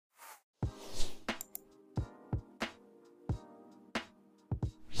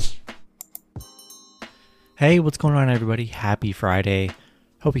Hey, what's going on, everybody? Happy Friday.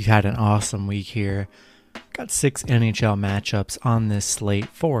 Hope you've had an awesome week here. Got 6 NHL matchups on this slate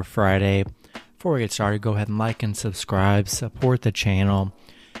for Friday. Before we get started, go ahead and like and subscribe, support the channel.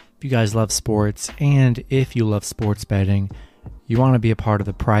 If you guys love sports and if you love sports betting, you want to be a part of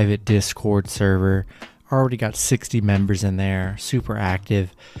the private Discord server. Already got 60 members in there, super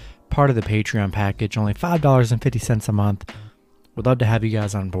active. Part of the Patreon package, only $5.50 a month. Would love to have you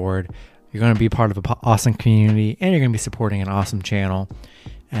guys on board. You're going to be part of an awesome community, and you're going to be supporting an awesome channel.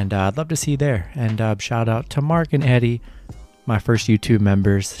 And I'd love to see you there. And shout out to Mark and Eddie, my first YouTube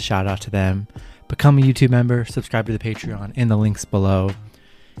members. Shout out to them. Become a YouTube member, subscribe to the Patreon in the links below.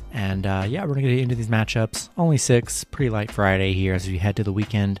 And we're going to get into these matchups. Only 6, pretty light Friday here as we head to the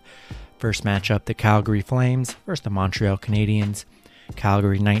weekend. First matchup, the Calgary Flames versus the Montreal Canadiens.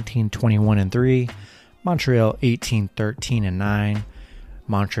 Calgary 19-21-3, Montreal 18-13-9.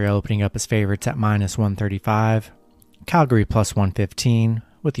 Montreal opening up as favorites at minus 135. Calgary plus 115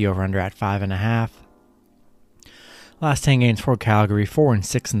 with the over-under at 5.5. Last 10 games for Calgary,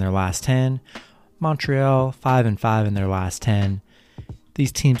 4-6 in their last 10. Montreal 5-5 in their last 10.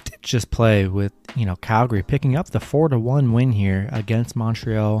 These teams did just play with, Calgary picking up the 4-1 win here against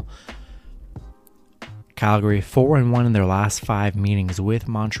Montreal. Calgary 4-1 in their last 5 meetings with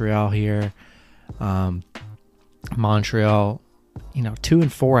Montreal here. Montreal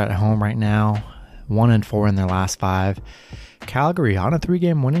 2-4 at home right now, 1-4 in their last 5. Calgary on a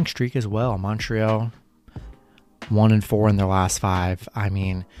 3-game winning streak as well. Montreal 1-4 in their last 5. I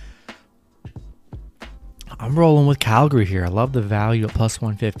mean, I'm rolling with Calgary here. I love the value at plus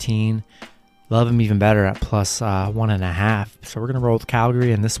 115. Love them even better at plus 1.5. So we're gonna roll with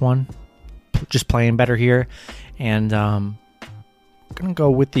Calgary in this one. Just playing better here, and gonna go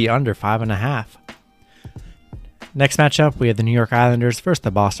with the under 5.5. Next matchup, we have the New York Islanders versus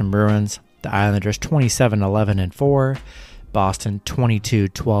the Boston Bruins. The Islanders 27-11-4, Boston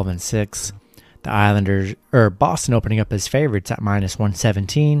 22-12-6. The Boston opening up as favorites at minus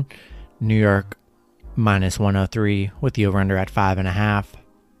 117. New York minus 103 with the over-under at 5.5.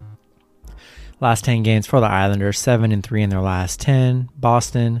 Last 10 games for the Islanders, 7-3 in their last 10.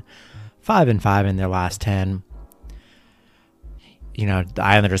 Boston 5-5 in their last 10. The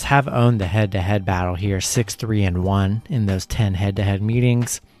Islanders have owned the head-to-head battle here, 6-3-1 in those 10 head-to-head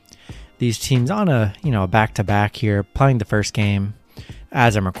meetings. These teams on a back-to-back here, playing the first game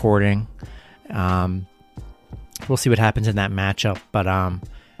as I'm recording. We'll see what happens in that matchup, but I'm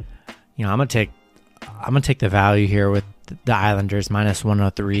gonna take the value here with the Islanders minus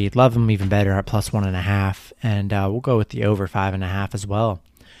 103. Love them even better at plus 1.5, and we'll go with the over 5.5 as well.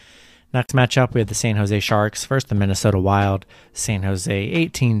 Next matchup, we have the San Jose Sharks versus the Minnesota Wild. San Jose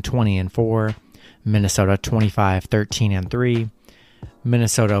 18-20-4, Minnesota 25-13-3.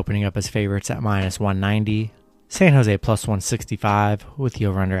 Minnesota opening up as favorites at minus 190. San Jose plus 165 with the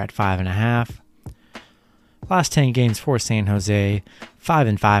over-under at 5.5. Last 10 games for San Jose,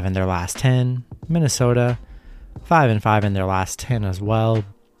 5-5 in their last 10. Minnesota 5-5 in their last 10 as well.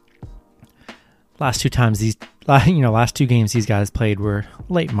 Last 2 games these guys played were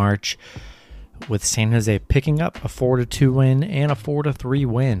late March, with San Jose picking up a 4-2 win and a 4-3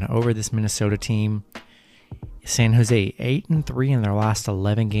 win over this Minnesota team. San Jose 8-3 in their last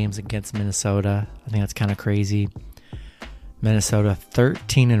 11 games against Minnesota. I think that's kind of crazy. Minnesota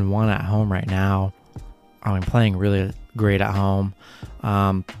 13-1 at home right now. Playing really great at home.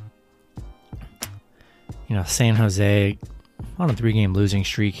 San Jose on a 3-game losing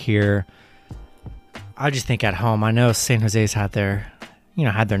streak here. I just think at home, I know San Jose's had their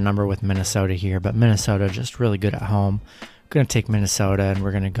number with Minnesota here, but Minnesota just really good at home. I'm going to take Minnesota, and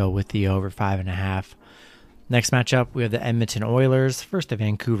we're going to go with the over 5.5. Next matchup, we have the Edmonton Oilers versus the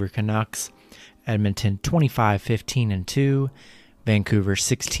Vancouver Canucks. Edmonton 25-15-2, Vancouver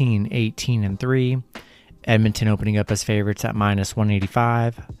 16-18-3. Edmonton opening up as favorites at minus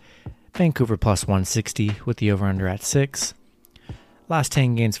 185. Vancouver plus 160 with the over-under at 6. Last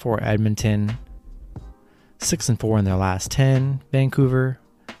 10 games for Edmonton, 6-4 in their last 10. Vancouver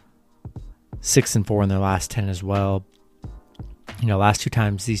 6-4 in their last 10 as well. Last 2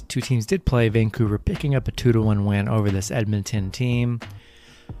 times these 2 teams did play, Vancouver picking up a 2-1 win over this Edmonton team.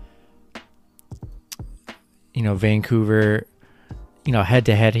 Vancouver,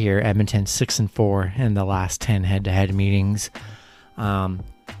 head-to-head here, Edmonton 6-4 in the last 10 head-to-head meetings.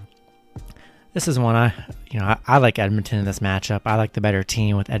 This is one I like Edmonton in this matchup. I like the better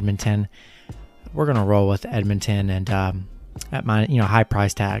team with Edmonton. We're going to roll with Edmonton and at my high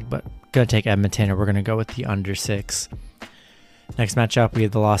price tag, but going to take Edmonton, and we're going to go with the under 6. Next matchup, we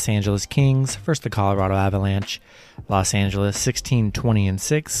have the Los Angeles Kings versus the Colorado Avalanche. Los Angeles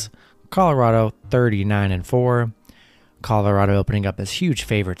 16-20-6, Colorado 39-4. Colorado opening up as huge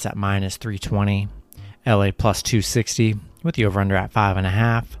favorites at minus 320. LA plus 260 with the over-under at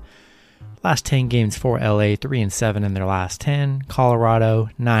 5.5. Last 10 games for LA, 3-7 in their last 10. Colorado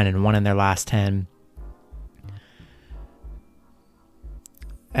 9-1 in their last 10.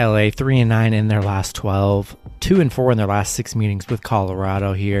 LA 3-9 in their last 12. 2-4 in their last 6 meetings with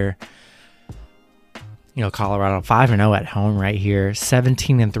Colorado here. You know, Colorado 5-0 at home right here.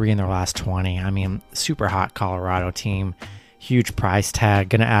 17-3 in their last 20. I mean, super hot Colorado team. Huge price tag.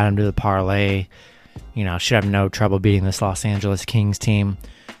 Gonna add them to the parlay. You know, should have no trouble beating this Los Angeles Kings team.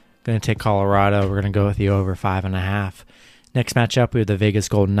 Going to take Colorado. We're going to go with the over 5.5. Next matchup, we have the Vegas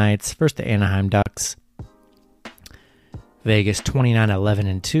Golden Knights versus the Anaheim Ducks. Vegas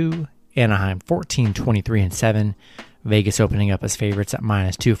 29-11-2. Anaheim 14-23-7. Vegas opening up as favorites at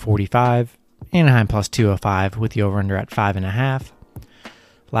minus 245. Anaheim plus 205 with the over-under at 5.5.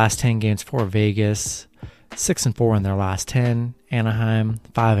 Last 10 games for Vegas. 6-4 in their last 10. Anaheim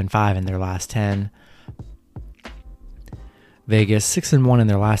 5-5 in their last 10. Vegas 6-1 in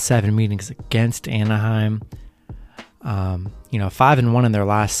their last 7 meetings against Anaheim. 5-1 in their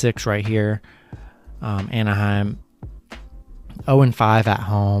last 6 right here. Anaheim 0-5 at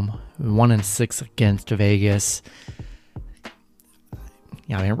home, 1-6 against Vegas.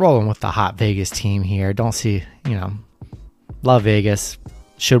 Yeah, I mean, rolling with the hot Vegas team here. Don't see, love Vegas.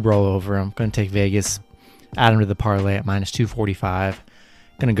 Should roll over them. Going to take Vegas. Add them to the parlay at minus 245.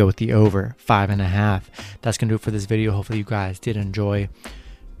 Going to go with the over 5.5. That's going to do it for this video. Hopefully you guys did enjoy.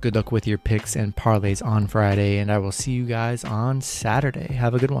 Good luck with your picks and parlays on Friday, and I will see you guys on Saturday.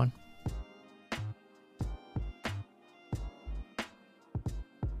 Have a good one.